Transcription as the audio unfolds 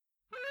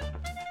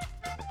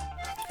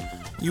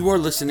You are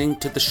listening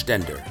to The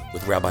Stender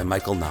with Rabbi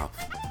Michael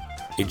Knopf,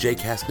 a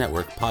JCast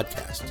Network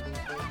podcast.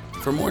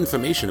 For more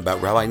information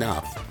about Rabbi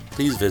Knopf,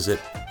 please visit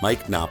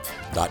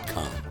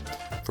mikeknopf.com.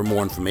 For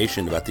more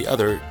information about the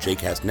other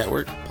JCast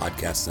Network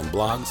podcasts and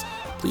blogs,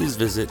 please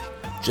visit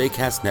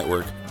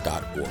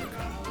jcastnetwork.org.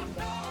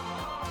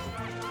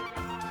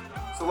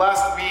 So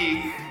last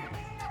week,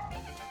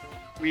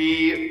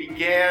 we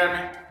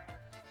began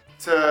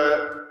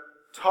to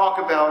talk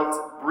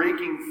about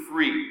breaking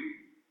free.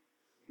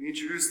 We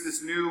introduced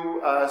this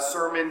new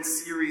sermon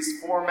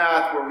series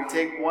format where we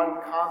take one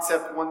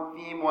concept, one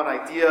theme, one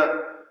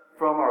idea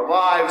from our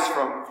lives,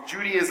 from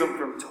Judaism,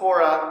 from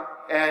Torah,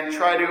 and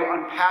try to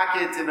unpack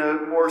it in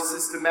a more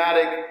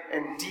systematic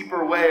and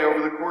deeper way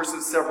over the course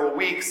of several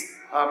weeks.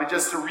 And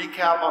just to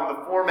recap on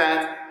the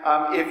format,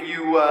 if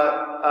you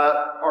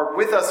are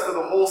with us for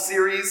the whole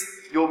series,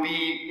 you'll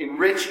be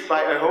enriched,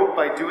 I hope,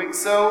 by doing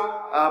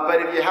so.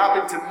 But if you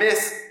happen to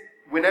miss,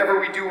 whenever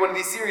we do one of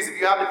these series, if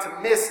you happen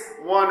to miss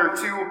one or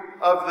two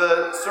of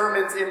the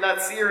sermons in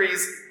that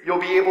series,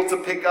 you'll be able to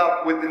pick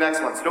up with the next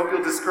one. So don't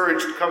feel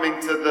discouraged coming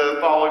to the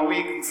following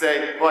week and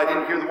say, well, I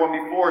didn't hear the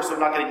one before, so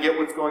I'm not going to get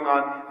what's going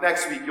on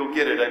next week. You'll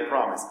get it, I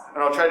promise.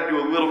 And I'll try to do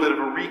a little bit of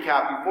a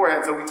recap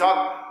beforehand. So we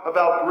talked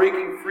about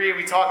breaking free.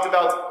 We talked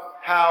about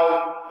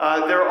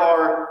how there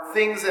are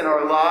things in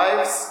our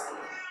lives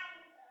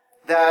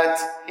that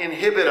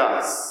inhibit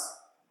us,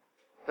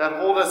 that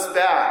hold us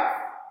back,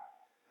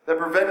 that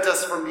prevent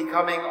us from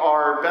becoming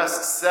our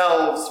best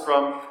selves,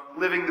 from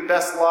living the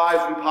best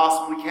lives we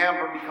possibly can,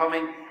 from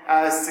becoming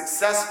as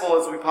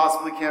successful as we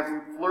possibly can,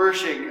 from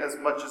flourishing as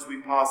much as we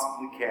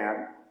possibly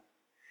can.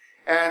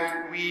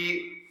 And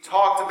we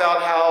talked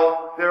about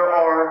how there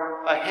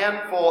are a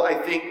handful, I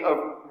think, of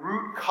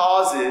root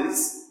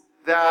causes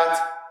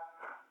that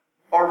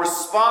are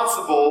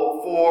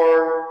responsible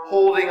for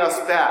holding us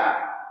back.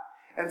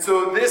 And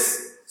so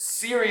this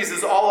series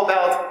is all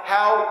about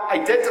how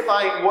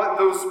identifying what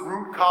those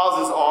root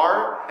causes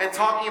are and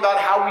talking about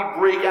how we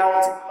break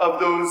out of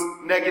those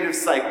negative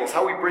cycles,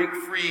 how we break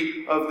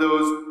free of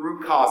those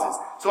root causes.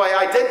 So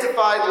I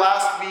identified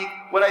last week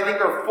what I think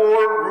are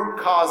 4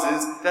 root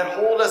causes that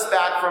hold us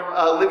back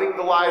from living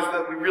the lives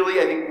that we really,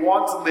 I think,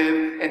 want to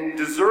live and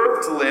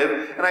deserve to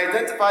live. And I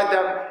identified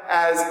them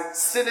as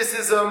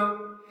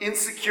cynicism,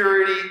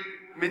 insecurity,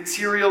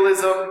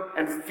 materialism,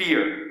 and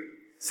fear.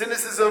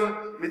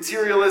 Cynicism,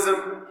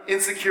 materialism,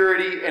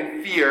 insecurity,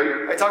 and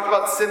fear. I talked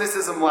about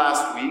cynicism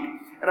last week,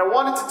 and I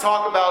wanted to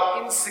talk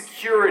about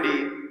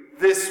insecurity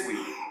this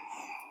week.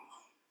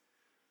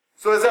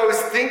 So as I was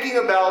thinking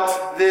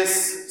about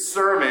this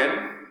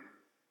sermon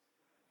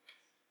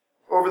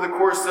over the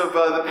course of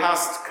the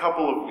past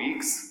couple of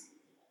weeks,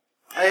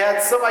 I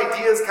had some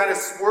ideas kind of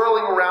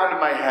swirling around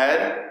in my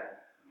head,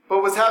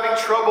 but was having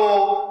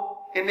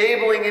trouble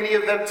enabling any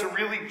of them to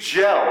really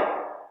gel.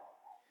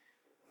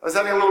 I was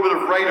having a little bit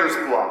of writer's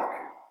block.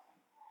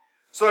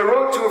 So I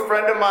wrote to a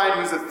friend of mine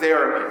who's a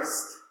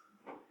therapist.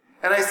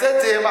 And I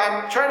said to him,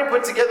 I'm trying to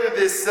put together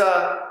this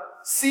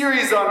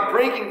series on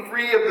breaking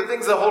free of the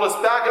things that hold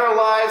us back in our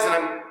lives, and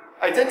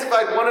I've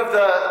identified one of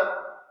the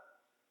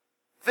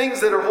things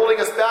that are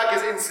holding us back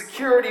as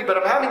insecurity, but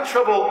I'm having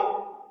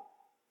trouble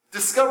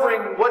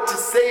discovering what to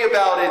say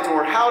about it,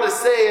 or how to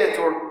say it,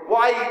 or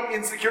why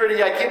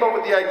insecurity. I came up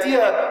with the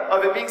idea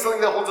of it being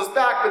something that holds us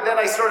back, but then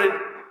I started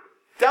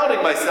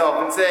doubting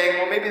myself and saying,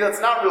 well, maybe that's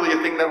not really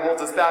a thing that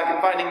holds us back, and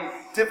finding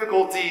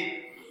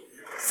difficulty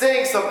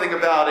saying something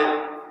about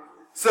it.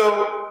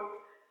 So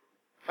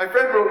my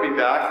friend wrote me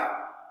back.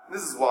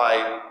 This is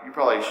why you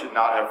probably should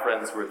not have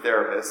friends who are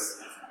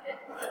therapists.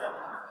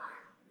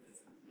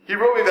 He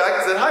wrote me back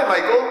and said, "Hi,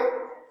 Michael.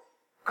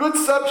 Good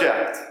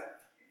subject.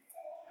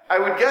 I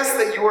would guess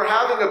that you are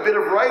having a bit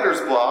of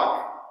writer's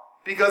block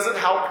because of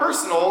how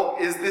personal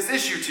is this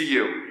issue to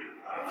you."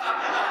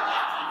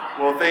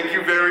 Well, thank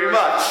you very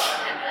much.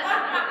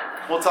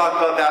 We'll talk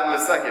about that in a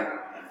second.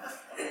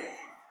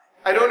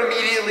 I don't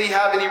immediately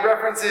have any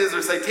references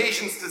or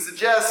citations to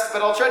suggest,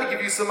 but I'll try to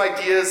give you some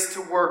ideas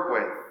to work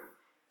with.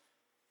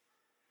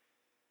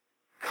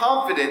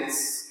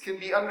 Confidence can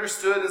be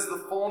understood as the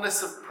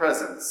fullness of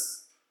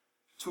presence,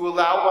 to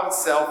allow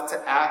oneself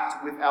to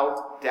act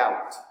without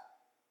doubt.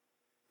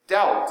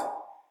 Doubt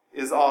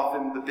is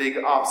often the big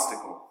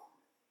obstacle.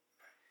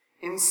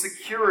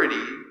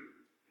 Insecurity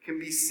can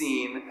be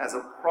seen as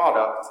a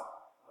product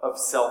of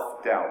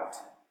self-doubt.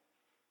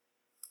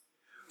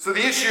 So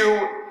the issue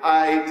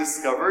I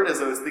discovered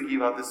as I was thinking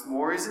about this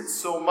more isn't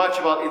so much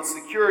about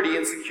insecurity.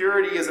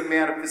 Insecurity is a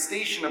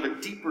manifestation of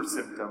a deeper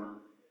symptom,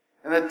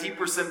 and that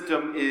deeper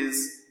symptom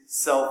is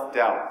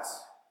self-doubt.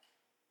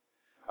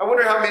 I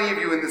wonder how many of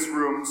you in this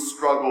room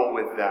struggle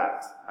with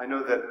that. I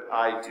know that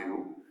I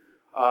do.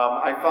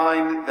 I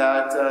find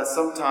that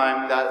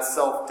sometimes that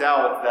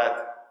self-doubt,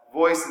 that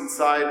voice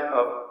inside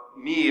of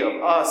me,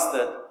 of us,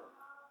 that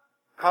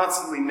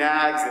constantly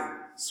nags and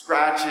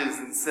scratches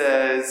and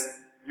says,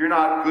 "You're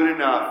not good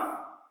enough.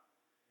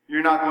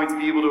 You're not going to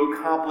be able to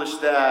accomplish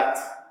that.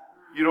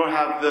 You don't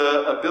have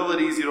the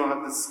abilities. You don't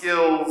have the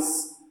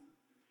skills.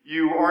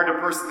 You aren't a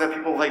person that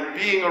people like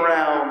being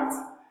around."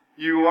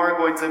 You aren't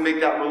going to make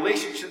that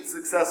relationship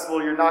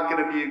successful. You're not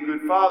going to be a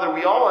good father.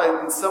 We all,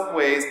 in some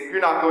ways,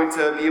 you're not going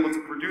to be able to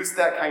produce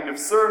that kind of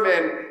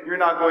sermon. You're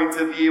not going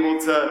to be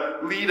able to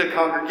lead a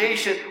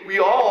congregation. We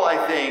all,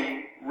 I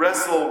think,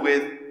 wrestle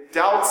with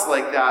doubts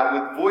like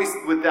that,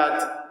 with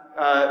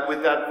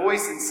that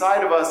voice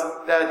inside of us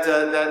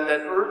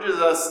that urges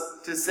us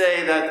to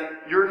say that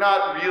you're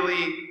not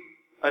really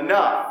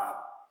enough.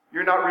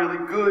 You're not really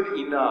good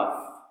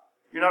enough.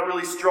 You're not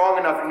really strong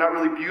enough. You're not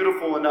really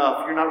beautiful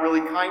enough. You're not really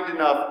kind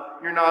enough.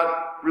 You're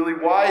not really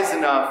wise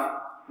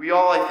enough. We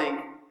all, I think,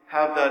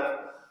 have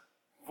that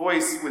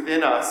voice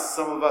within us.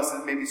 Some of us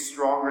is maybe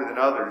stronger than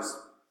others.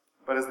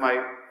 But as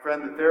my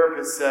friend the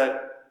therapist said,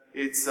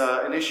 it's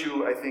an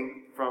issue, I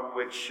think, from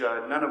which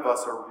none of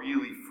us are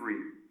really free.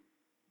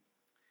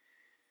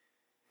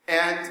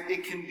 And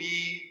it can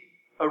be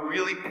a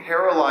really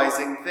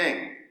paralyzing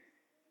thing.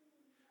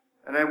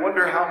 And I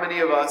wonder how many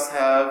of us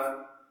have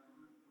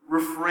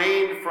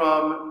refrained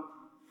from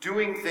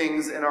doing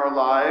things in our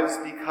lives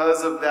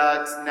because of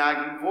that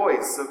nagging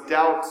voice of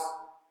doubt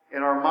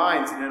in our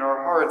minds and in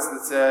our hearts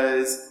that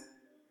says,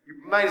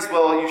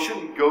 you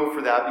shouldn't go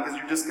for that because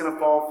you're just going to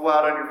fall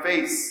flat on your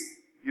face.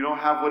 You don't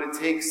have what it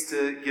takes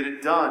to get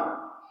it done.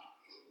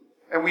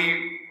 And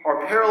we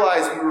are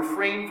paralyzed. We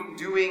refrain from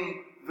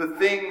doing the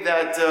thing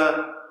that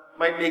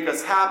might make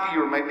us happy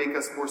or might make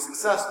us more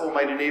successful,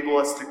 might enable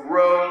us to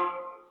grow.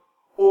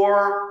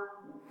 Or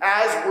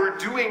as we're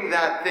doing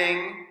that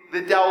thing,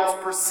 the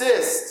doubts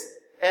persist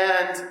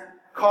and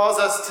cause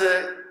us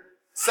to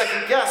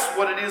second guess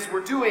what it is we're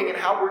doing and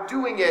how we're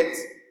doing it,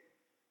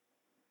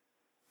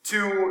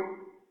 to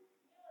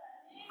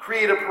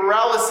create a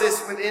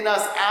paralysis within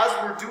us as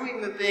we're doing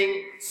the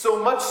thing,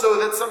 so much so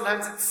that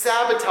sometimes it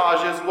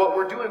sabotages what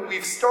we're doing.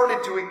 We've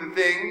started doing the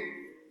thing,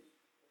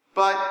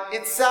 but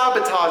it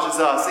sabotages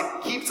us.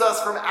 It keeps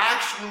us from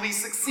actually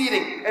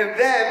succeeding. And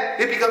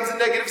then it becomes a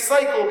negative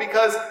cycle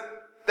because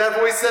that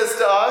voice says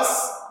to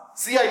us,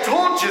 see, I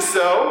told you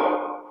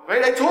so,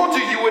 right? I told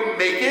you you wouldn't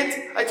make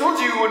it. I told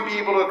you you wouldn't be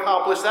able to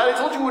accomplish that. I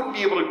told you you wouldn't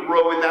be able to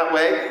grow in that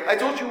way. I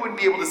told you you wouldn't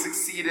be able to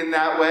succeed in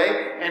that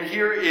way. And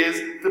here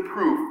is the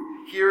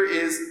proof. Here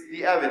is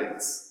the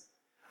evidence.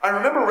 I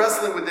remember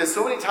wrestling with this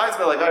so many times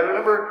in my life. I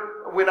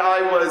remember when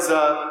I was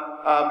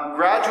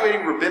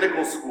graduating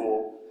rabbinical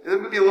school. It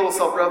would be a little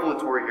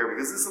self-revelatory here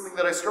because this is something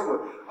that I struggle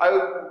with.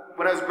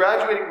 When I was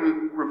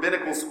graduating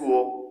rabbinical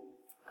school,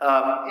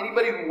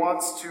 anybody who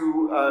wants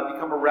to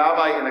become a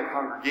rabbi in a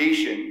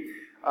congregation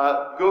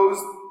goes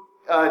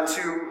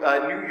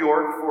to New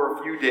York for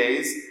a few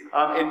days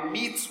and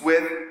meets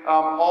with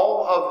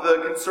all of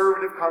the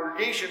conservative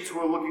congregations who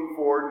are looking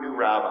for new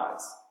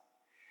rabbis.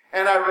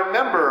 And I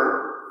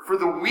remember for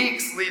the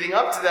weeks leading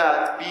up to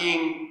that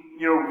being,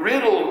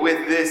 riddled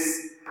with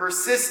this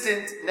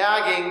persistent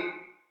nagging.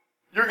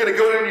 You're going to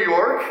go to New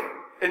York,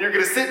 and you're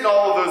going to sit in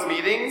all of those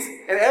meetings,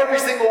 and every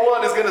single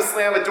one is going to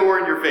slam a door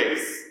in your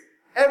face.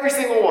 Every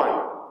single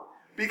one.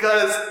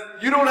 Because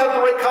you don't have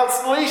the right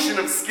constellation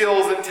of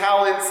skills and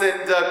talents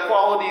and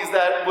qualities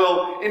that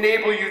will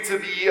enable you to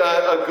be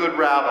a good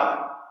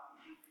rabbi.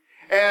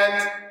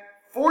 And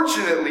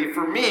fortunately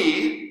for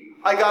me,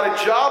 I got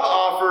a job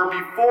offer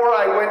before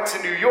I went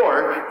to New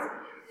York.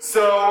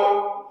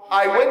 So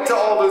I went to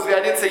all those.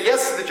 I didn't say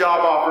yes to the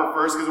job offer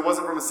first because it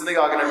wasn't from a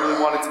synagogue and I really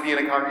wanted to be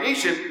in a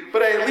congregation.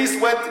 But I at least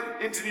went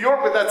into New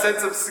York with that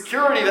sense of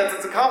security, that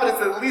sense of confidence,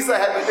 that at least I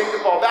had the thing to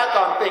fall back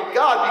on. Thank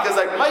God, because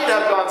I might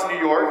have gone to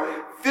New York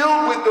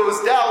filled with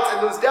those doubts,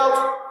 and those doubts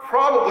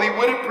probably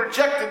would have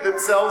projected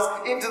themselves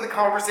into the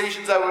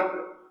conversations I would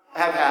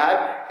have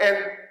had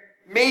and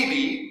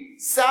maybe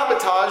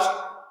sabotaged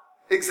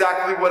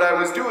exactly what I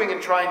was doing and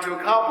trying to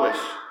accomplish.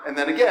 And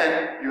then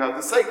again, you have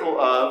the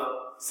cycle of,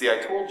 see, I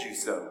told you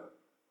so,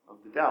 of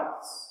the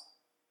doubts.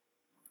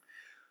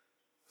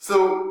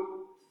 So,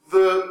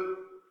 the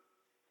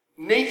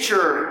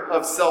nature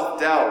of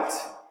self-doubt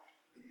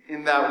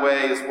in that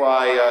way is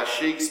why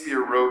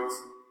Shakespeare wrote,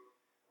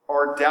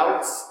 our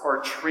doubts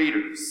are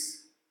traitors,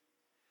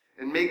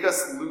 and make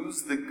us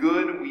lose the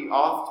good we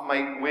oft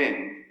might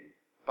win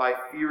by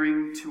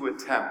fearing to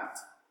attempt.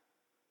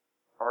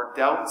 Our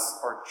doubts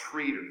are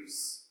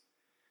traitors,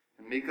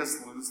 and make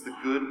us lose the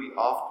good we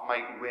oft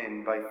might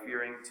win by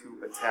fearing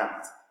to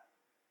attempt.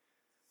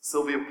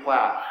 Sylvia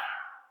Plath,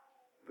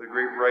 the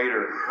great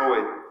writer,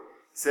 poet,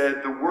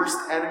 said, the worst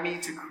enemy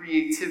to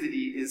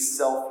creativity is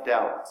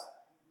self-doubt,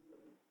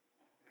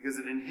 because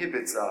it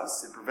inhibits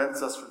us, it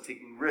prevents us from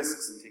taking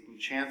risks and taking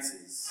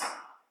chances.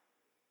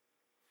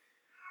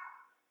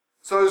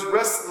 So I was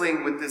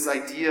wrestling with this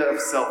idea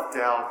of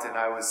self-doubt, and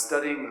I was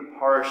studying the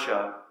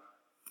Parsha,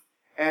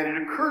 and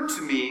it occurred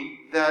to me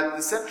that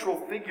the central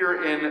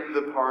figure in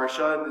the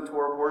Parsha, in the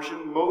Torah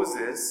portion,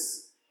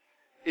 Moses,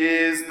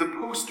 is the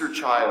poster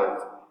child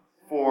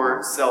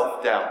for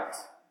self-doubt.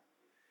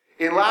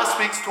 In last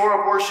week's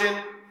Torah portion,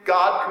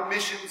 God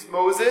commissions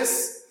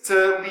Moses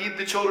to lead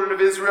the children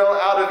of Israel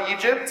out of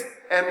Egypt,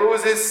 and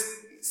Moses,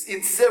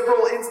 in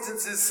several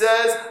instances,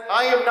 says,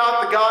 I am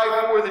not the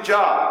guy for the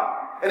job.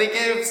 And he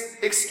gives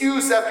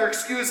excuse after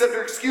excuse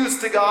after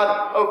excuse to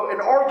God of an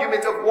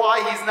argument of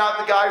why he's not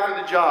the guy for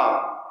the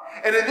job.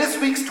 And in this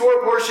week's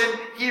Torah portion,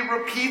 he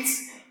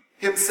repeats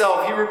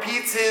himself. He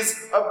repeats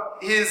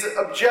his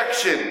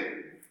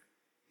objection.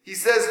 He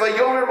says,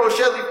 Vayomer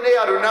Moshe lifnei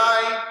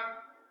Adonai,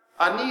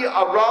 Ani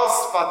aral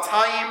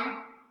sfatayim,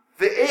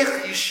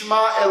 ve'ech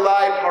yishma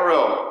elai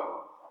paro.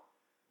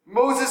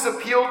 Moses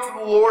appealed to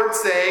the Lord,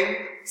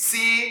 saying,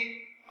 see,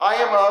 I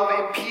am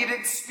of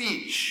impeded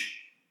speech.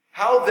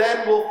 How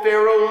then will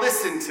Pharaoh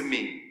listen to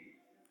me?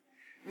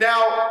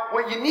 Now,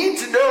 what you need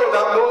to know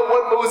about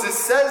what Moses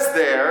says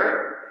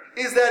there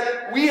is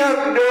that we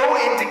have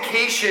no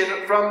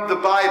indication from the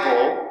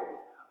Bible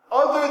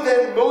other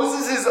than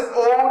Moses'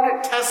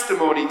 own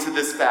testimony to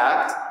this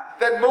fact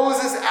that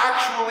Moses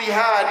actually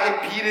had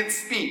impeded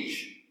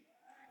speech.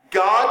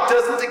 God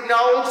doesn't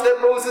acknowledge that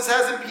Moses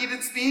has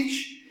impeded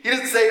speech. He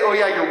doesn't say, oh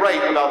yeah, you're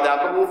right about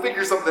that, but we'll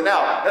figure something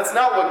out. That's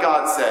not what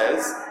God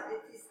says.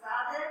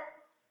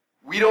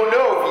 We don't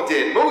know if he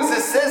did.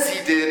 Moses says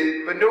he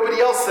did, but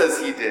nobody else says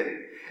he did.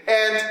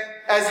 And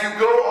as you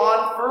go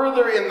on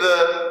further in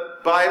the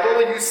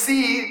Bible, you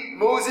see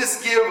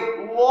Moses give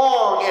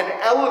long and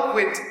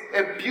eloquent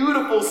and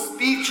beautiful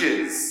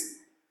speeches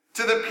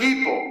to the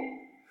people.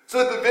 So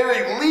at the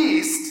very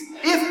least,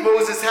 if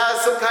Moses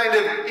has some kind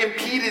of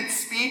impeded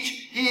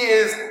speech, he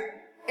is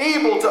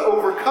able to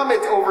overcome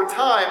it over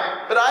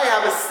time. But I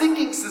have a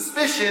sinking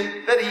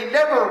suspicion that he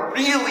never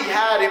really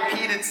had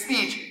impeded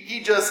speech.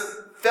 He just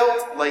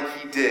felt like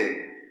he did.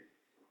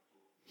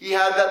 He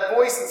had that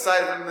voice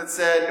inside of him that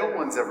said, no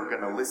one's ever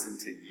going to listen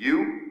to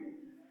you.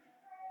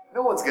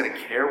 No one's going to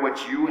care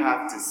what you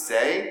have to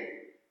say.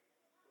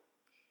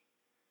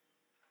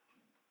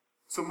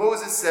 So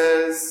Moses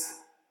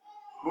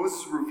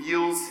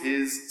reveals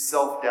his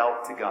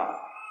self-doubt to God.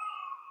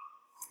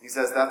 He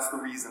says, that's the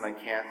reason I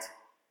can't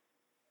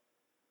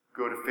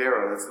go to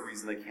Pharaoh. That's the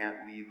reason I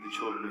can't lead the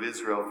children of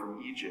Israel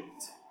from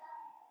Egypt.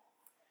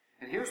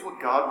 And here's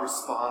what God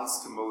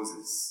responds to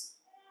Moses.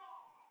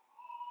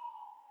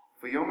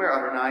 Vayomer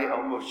Adonai el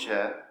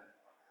Moshe,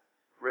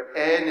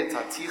 Re'eh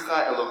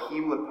netaticha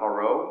Elohim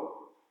leparo,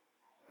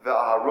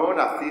 ve'Aharon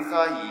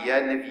achicha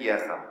yiyeh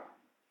neviecha.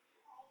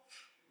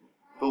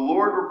 The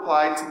Lord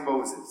replied to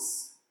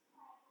Moses,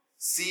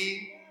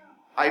 see,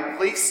 I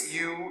place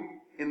you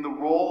in the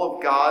role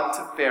of God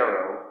to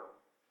Pharaoh,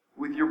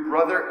 with your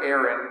brother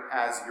Aaron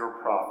as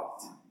your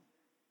prophet.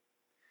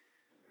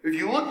 If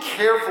you look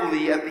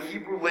carefully at the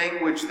Hebrew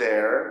language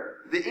there,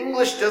 the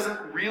English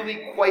doesn't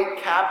really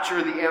quite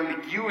capture the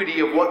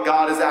ambiguity of what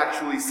God is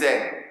actually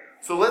saying.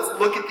 So let's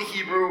look at the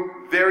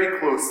Hebrew very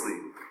closely.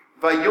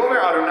 Vayomer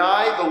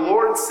Adonai, the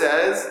Lord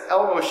says,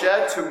 El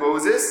Moshe, to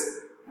Moses,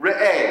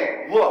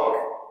 Re'eh, look,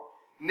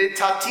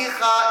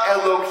 Netaticha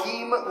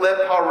Elohim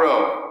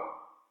leparo.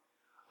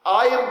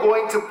 I am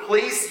going to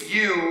place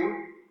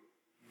you,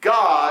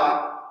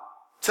 God,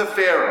 to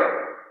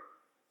Pharaoh.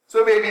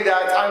 So maybe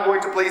that I'm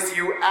going to place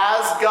you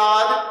as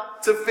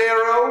God to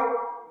Pharaoh.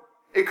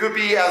 It could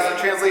be, as the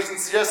translation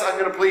suggests, I'm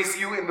going to place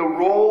you in the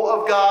role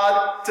of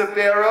God to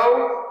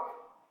Pharaoh.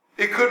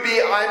 It could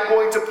be, I'm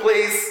going to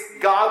place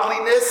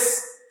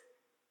godliness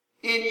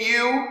in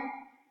you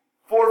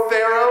for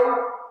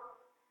Pharaoh.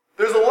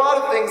 There's a lot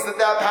of things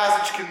that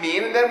passage can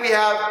mean. And then we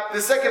have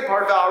the second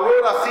part,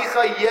 Aaron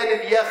achicha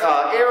yiyeh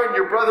neviecha. Aaron,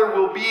 your brother,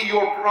 will be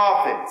your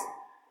prophet.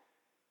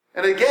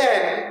 And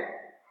again,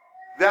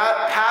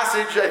 that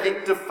passage, I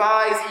think,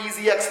 defies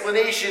easy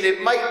explanation.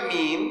 It might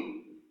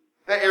mean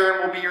that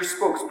Aaron will be your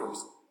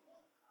spokesperson.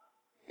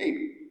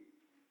 Maybe.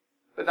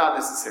 But not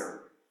necessarily.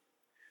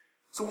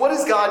 So what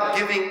is God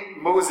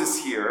giving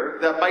Moses here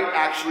that might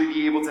actually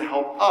be able to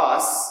help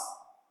us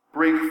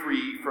break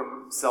free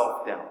from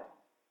self-doubt?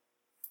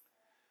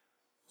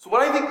 So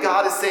what I think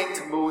God is saying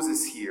to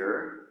Moses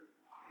here,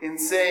 in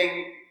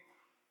saying,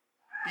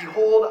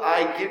 behold,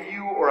 I give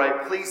you, or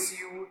I place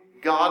you,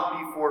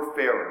 God before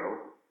Pharaoh,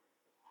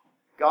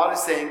 God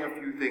is saying a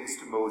few things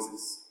to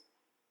Moses.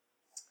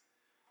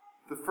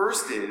 The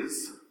first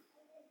is,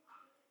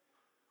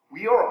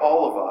 we are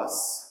all of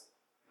us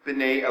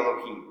B'nai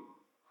Elohim.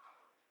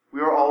 We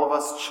are all of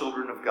us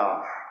children of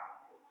God.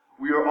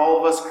 We are all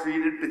of us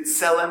created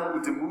B'Tselem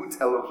U'Demut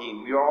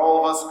Elohim. We are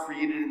all of us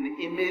created in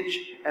the image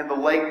and the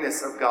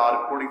likeness of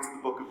God according to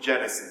the book of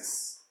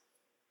Genesis.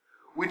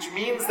 Which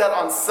means that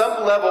on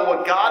some level,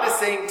 what God is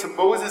saying to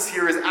Moses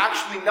here is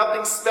actually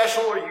nothing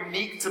special or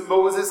unique to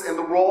Moses and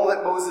the role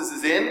that Moses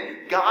is in.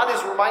 God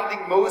is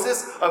reminding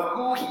Moses of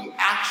who he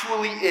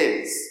actually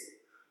is.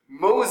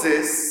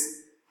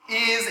 Moses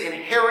is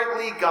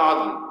inherently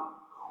godly,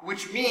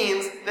 which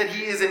means that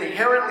he is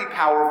inherently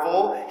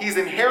powerful, he's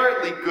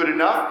inherently good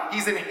enough,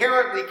 he's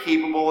inherently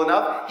capable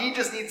enough. He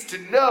just needs to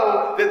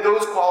know that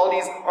those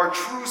qualities are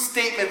true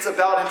statements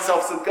about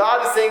himself. So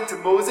God is saying to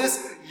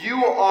Moses,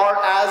 you are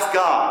as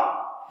God.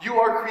 You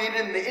are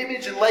created in the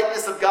image and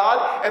likeness of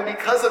God, and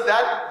because of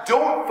that,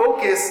 don't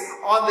focus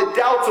on the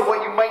doubts of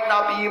what you might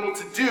not be able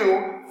to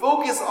do.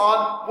 Focus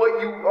on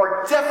what you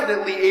are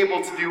definitely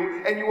able to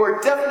do, and you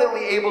are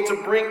definitely able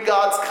to bring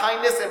God's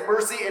kindness and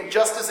mercy and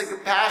justice and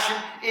compassion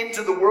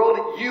into the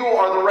world. You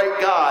are the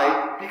right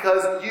guy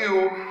because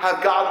you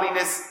have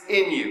godliness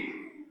in you.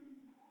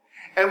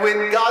 And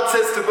when God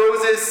says to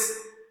Moses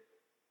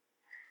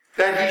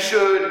that he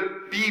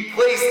should be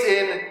placed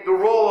in the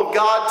role of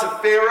God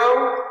to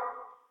Pharaoh,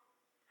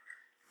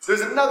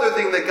 there's another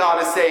thing that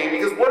God is saying,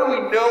 because what do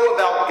we know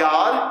about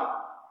God?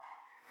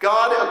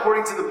 God,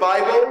 according to the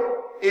Bible,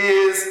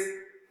 is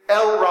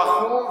El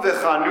Rahum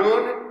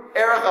V'Chanun,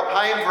 Erech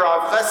Apayim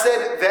V'Rav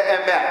Chesed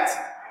V'Emet.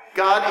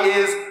 God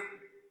is,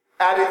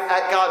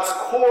 at God's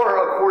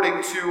core,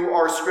 according to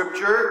our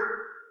scripture,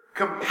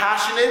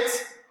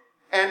 compassionate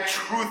and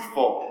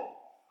truthful.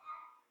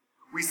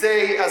 We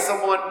say, as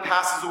someone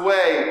passes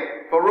away,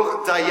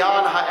 Baruch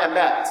Dayan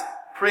HaEmet,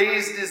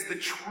 praised is the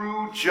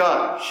true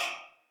judge.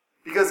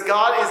 Because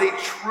God is a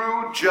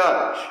true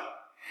judge.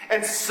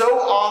 And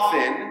so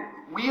often,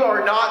 we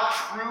are not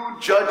true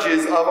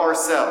judges of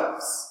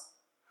ourselves.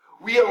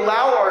 We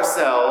allow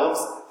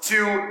ourselves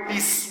to be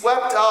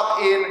swept up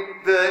in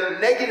the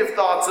negative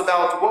thoughts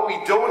about what we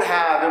don't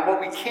have and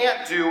what we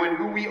can't do and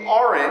who we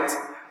aren't,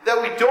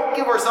 that we don't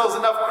give ourselves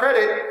enough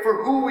credit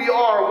for who we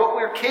are, what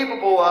we're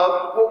capable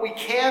of, what we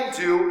can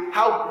do,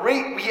 how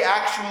great we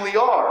actually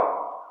are.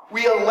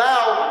 We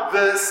allow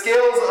the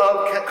scales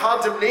of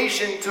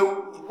condemnation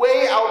to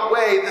way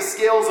outweigh the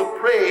scales of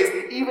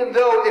praise, even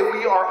though if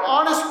we are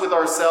honest with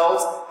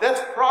ourselves,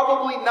 that's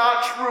probably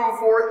not true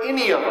for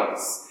any of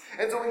us.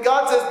 And so when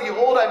God says,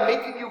 behold, I'm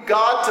making you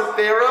God to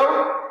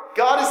Pharaoh,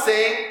 God is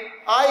saying,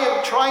 I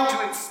am trying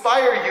to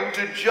inspire you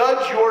to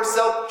judge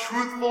yourself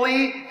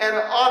truthfully and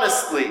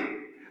honestly,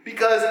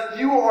 because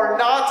you are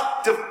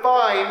not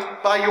defined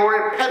by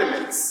your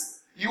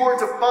impediments. You are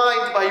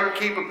defined by your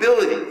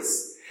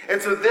capabilities.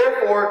 And so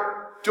therefore,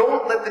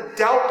 don't let the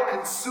doubt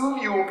consume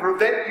you and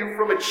prevent you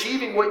from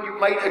achieving what you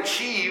might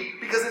achieve,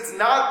 because it's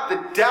not the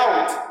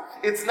doubt,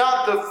 it's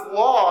not the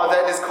flaw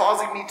that is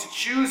causing me to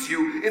choose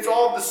you, it's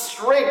all the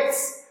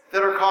strengths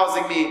that are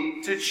causing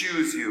me to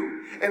choose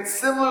you. And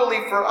similarly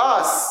for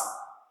us,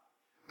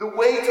 the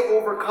way to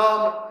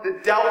overcome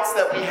the doubts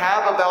that we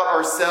have about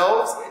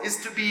ourselves is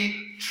to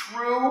be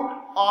true,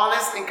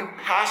 honest, and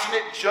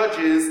compassionate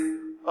judges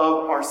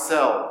of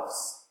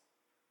ourselves.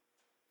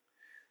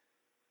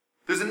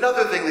 There's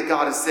another thing that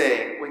God is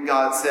saying when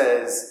God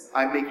says,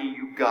 I'm making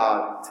you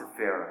God to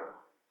Pharaoh.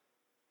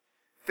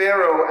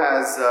 Pharaoh,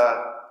 as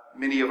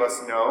many of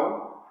us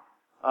know,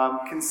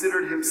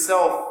 considered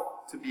himself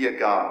to be a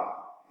god.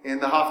 In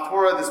the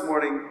Haftorah this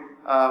morning,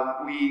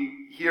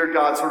 we hear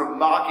God sort of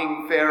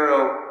mocking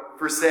Pharaoh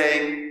for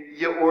saying,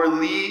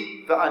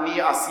 Ye'orli v'ani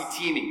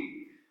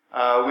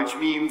asitini, which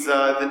means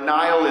the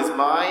Nile is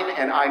mine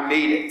and I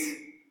made it.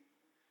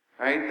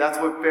 Right? That's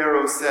what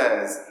Pharaoh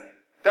says.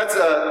 That's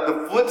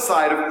the flip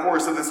side, of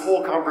course, of this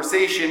whole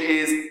conversation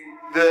is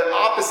the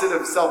opposite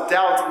of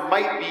self-doubt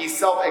might be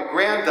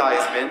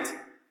self-aggrandizement,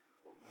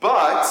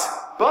 but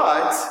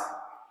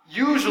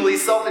usually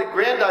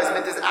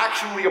self-aggrandizement is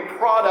actually a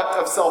product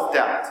of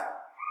self-doubt.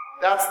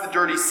 That's the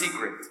dirty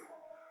secret.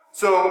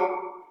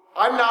 So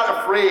I'm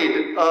not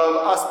afraid of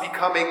us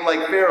becoming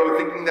like Pharaoh,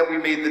 thinking that we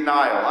made the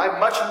Nile. I'm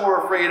much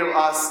more afraid of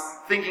us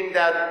thinking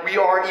that we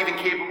aren't even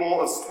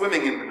capable of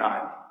swimming in the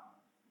Nile.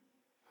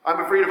 I'm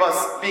afraid of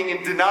us being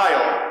in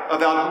denial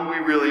about who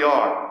we really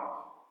are.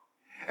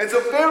 And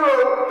so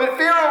Pharaoh,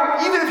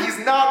 even if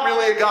he's not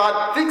really a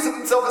god, thinks of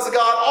himself as a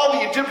god.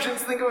 All the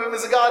Egyptians think of him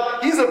as a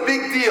god. He's a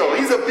big deal.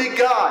 He's a big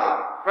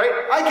guy, right?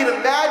 I can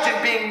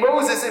imagine being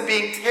Moses and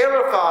being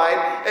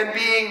terrified and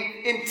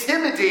being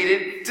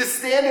intimidated to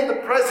stand in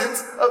the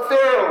presence of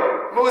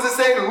Pharaoh. Moses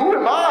saying, who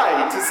am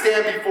I to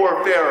stand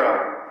before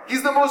Pharaoh?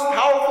 He's the most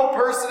powerful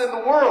person in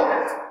the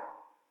world.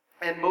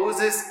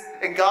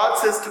 And God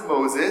says to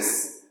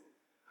Moses,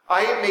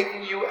 I am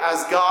making you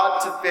as God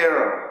to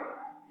Pharaoh,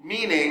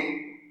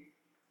 meaning,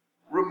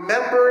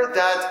 remember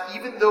that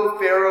even though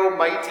Pharaoh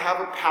might have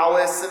a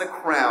palace and a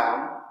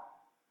crown,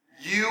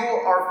 you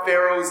are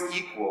Pharaoh's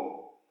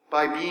equal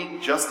by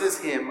being just as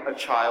him, a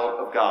child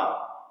of God.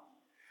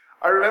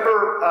 I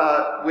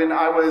remember when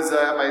I was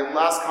at my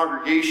last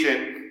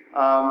congregation,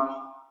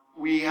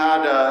 we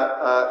had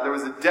there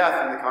was a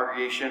death in the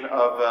congregation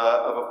of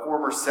a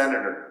former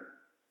senator.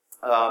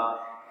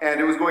 And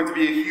it was going to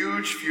be a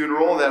huge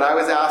funeral that I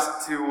was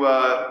asked to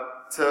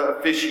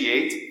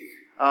officiate.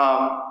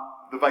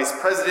 The vice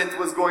president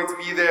was going to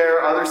be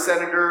there. Other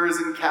senators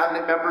and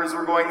cabinet members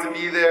were going to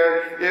be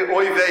there.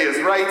 Oy vey is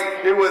right.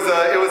 It was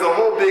a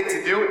whole big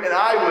to-do, and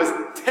I was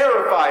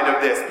terrified of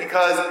this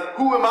because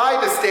who am I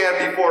to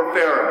stand before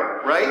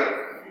Pharaoh, right?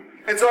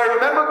 And so I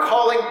remember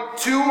calling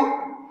two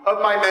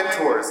of my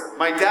mentors,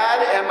 my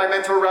dad and my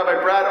mentor,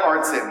 Rabbi Brad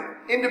Artson,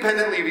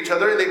 independently of each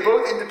other, and they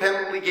both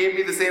independently gave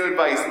me the same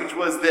advice, which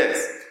was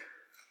this.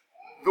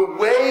 The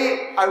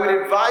way I would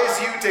advise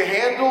you to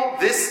handle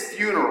this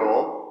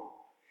funeral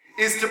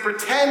is to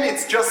pretend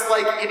it's just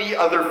like any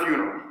other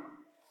funeral,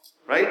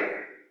 right?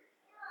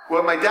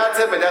 What my dad's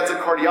a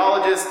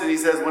cardiologist, and he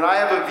says, when I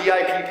have a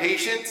VIP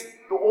patient,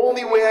 the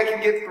only way I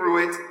can get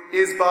through it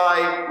is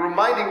by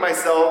reminding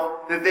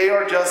myself that they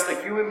are just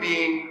a human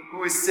being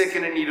who is sick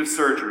and in need of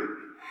surgery.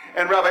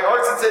 And Rabbi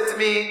Artson said to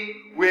me,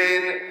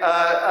 when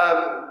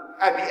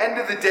at the end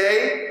of the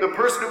day, the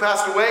person who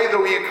passed away,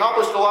 though he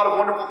accomplished a lot of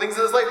wonderful things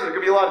in his life, there's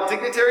going to be a lot of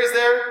dignitaries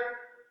there,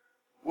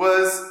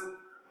 was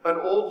an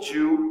old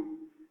Jew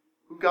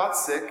who got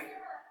sick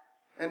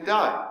and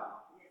died.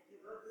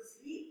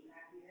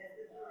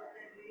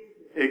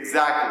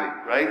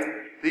 Exactly, right?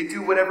 They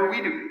do whatever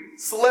we do.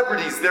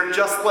 Celebrities, they're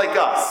just like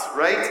us,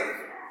 right?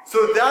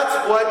 So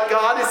that's what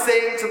God is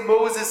saying to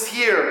Moses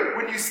here.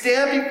 When you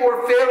stand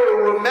before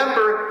Pharaoh,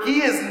 remember,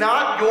 he is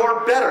not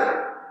your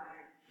better.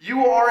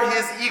 You are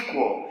his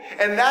equal.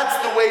 And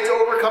that's the way to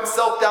overcome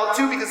self-doubt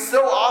too, because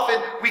so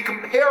often we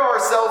compare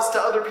ourselves to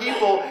other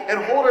people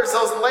and hold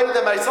ourselves in light of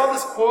them. I saw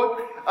this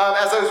quote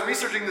as I was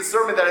researching the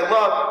sermon that I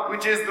love,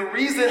 which is the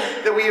reason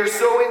that we are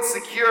so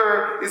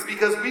insecure is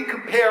because we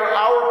compare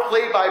our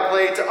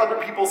play-by-play to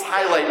other people's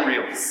highlight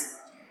reels.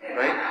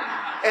 Right?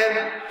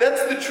 And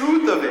that's the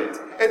truth of it.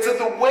 And so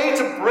the way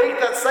to break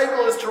that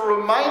cycle is to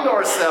remind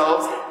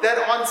ourselves that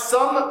on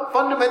some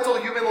fundamental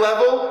human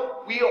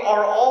level, we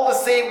are all the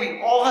same.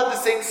 We all have the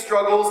same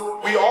struggles.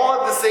 We all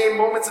have the same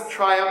moments of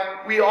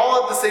triumph. We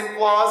all have the same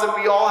flaws,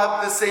 and we all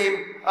have the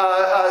same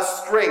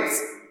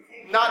strengths.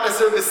 Not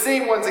necessarily the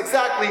same ones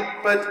exactly,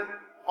 but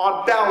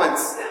on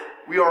balance,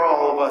 we are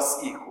all of us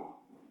equal.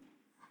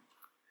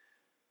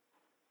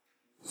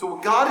 So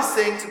what God is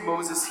saying to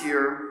Moses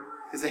here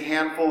is a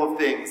handful of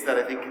things that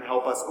I think can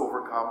help us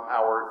overcome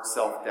our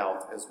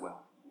self-doubt as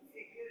well.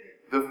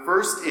 The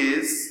first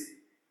is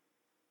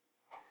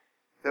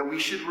that we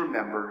should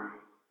remember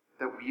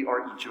that we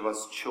are each of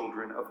us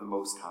children of the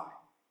Most High.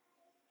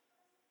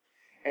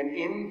 And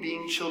in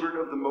being children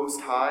of the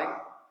Most High,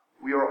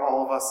 we are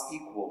all of us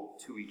equal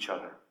to each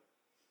other.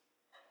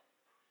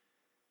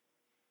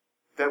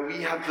 That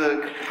we have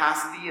the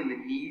capacity and the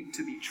need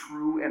to be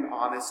true and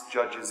honest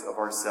judges of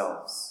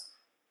ourselves,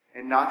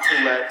 and not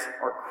to let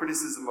our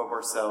criticism of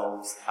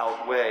ourselves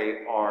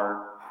outweigh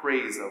our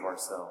praise of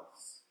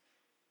ourselves.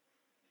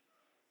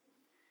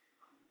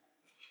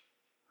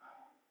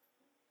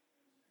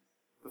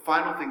 The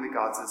final thing that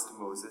God says to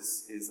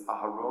Moses is,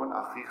 Aharon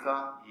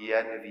achicha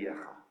yeh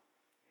neviecha.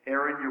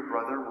 Aaron, your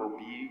brother, will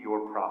be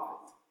your prophet.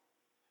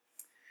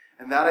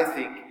 And that, I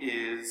think,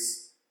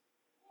 is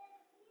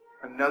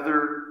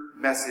another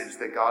message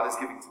that God is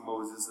giving to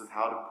Moses of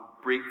how to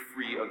break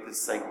free of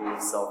this cycle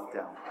of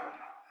self-doubt.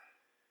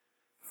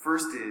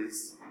 First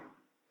is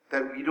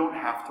that we don't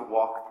have to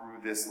walk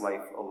through this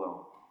life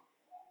alone.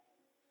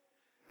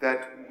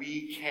 That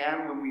we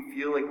can, when we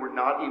feel like we're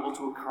not able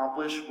to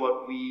accomplish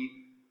what we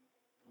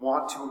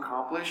want to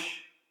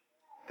accomplish,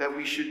 that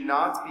we should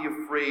not be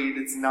afraid.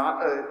 It's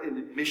not an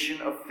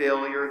admission of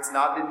failure. It's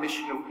not an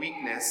admission of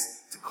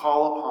weakness to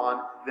call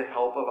upon the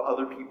help of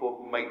other people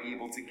who might be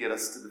able to get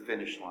us to the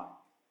finish line.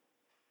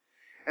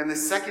 And the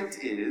second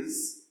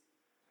is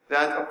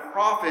that a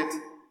prophet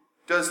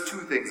does two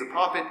things. A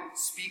prophet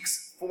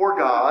speaks for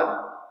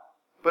God,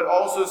 but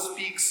also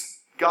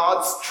speaks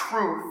God's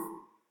truth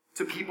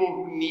to people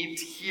who need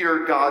to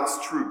hear God's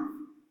truth.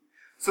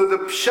 So the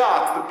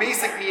pshat, the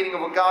basic meaning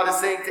of what God is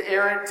saying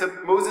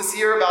to Moses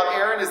here about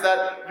Aaron is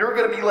that you're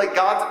going to be like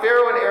God to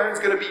Pharaoh, and Aaron's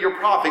going to be your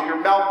prophet, your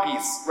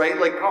mouthpiece, right?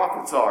 Like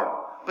prophets are.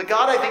 But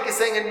God, I think, is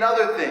saying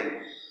another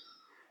thing.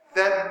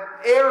 That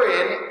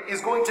Aaron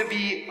is going to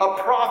be a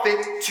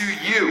prophet to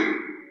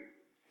you.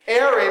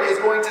 Aaron is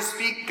going to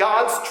speak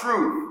God's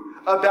truth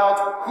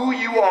about who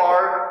you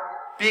are,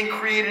 being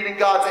created in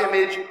God's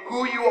image,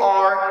 who you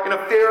are in a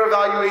fair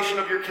evaluation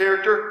of your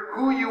character,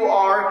 who you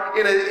are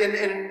in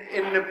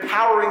an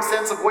empowering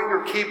sense of what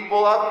you're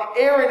capable of.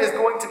 Aaron is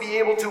going to be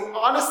able to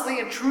honestly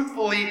and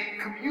truthfully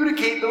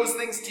communicate those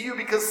things to you,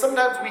 because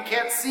sometimes we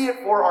can't see it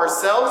for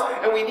ourselves,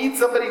 and we need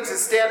somebody to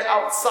stand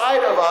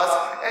outside of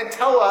us and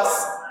tell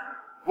us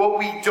what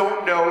we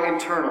don't know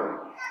internally.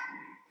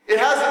 It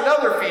has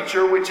another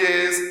feature, which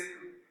is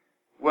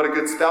what a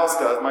good spouse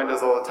does, mine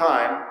does all the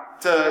time,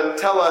 to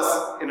tell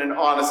us in an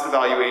honest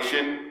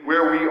evaluation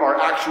where we are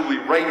actually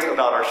right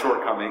about our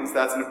shortcomings.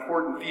 That's an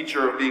important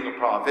feature of being a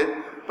prophet.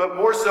 But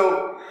more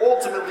so,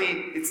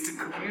 ultimately, it's to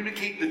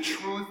communicate the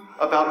truth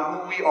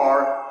about who we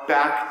are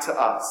back to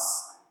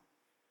us.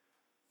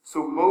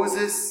 So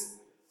Moses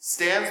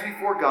stands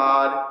before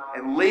God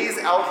and lays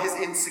out his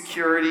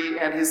insecurity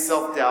and his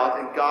self-doubt,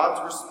 and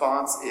God's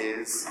response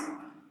is,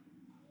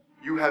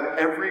 you have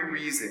every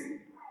reason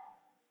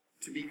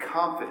to be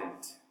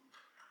confident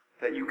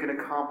that you can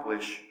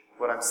accomplish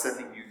what I'm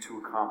sending you to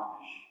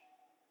accomplish.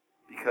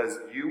 Because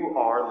you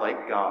are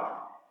like God.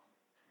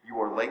 You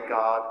are like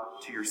God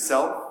to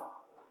yourself,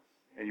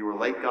 and you are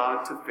like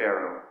God to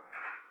Pharaoh.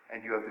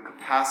 And you have the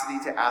capacity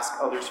to ask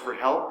others for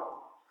help,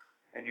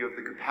 and you have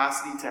the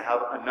capacity to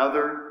have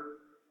another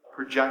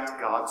project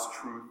God's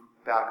truth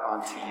back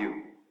onto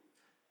you.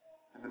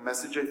 And the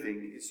message, I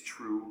think, is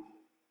true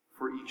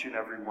for each and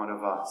every one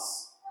of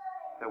us,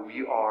 that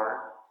we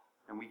are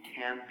and we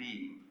can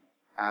be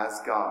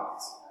as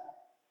gods,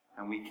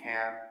 and we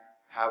can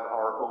have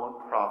our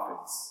own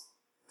prophets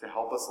to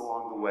help us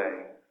along the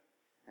way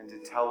and to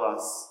tell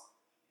us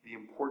the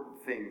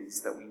important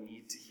things that we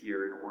need to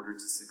hear in order to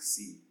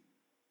succeed.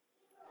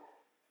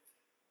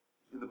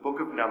 In the book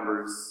of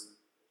Numbers,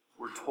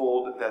 we're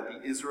told that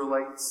the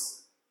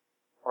Israelites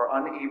are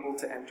unable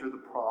to enter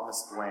the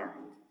promised land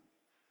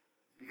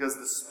because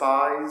the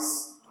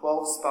spies,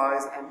 12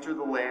 spies, enter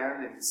the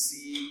land and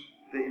see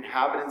the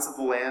inhabitants of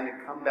the land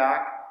and come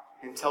back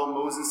and tell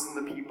Moses and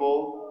the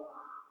people,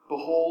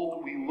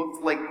 "Behold, we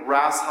looked like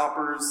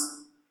grasshoppers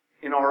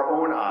in our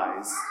own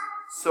eyes,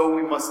 so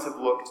we must have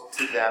looked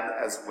to them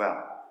as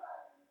well."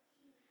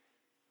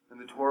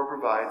 And the Torah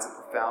provides a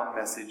profound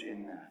message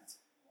in that.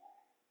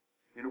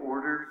 In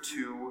order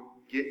to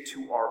get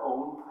to our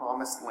own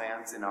promised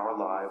lands in our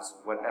lives,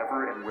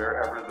 whatever and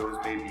wherever those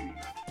may be,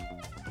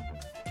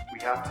 we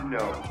have to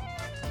know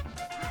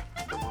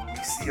that when we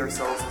see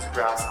ourselves as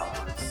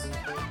grasshoppers,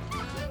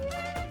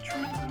 the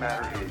truth of the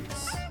matter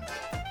is,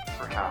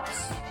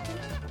 perhaps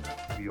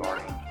we are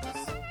angels.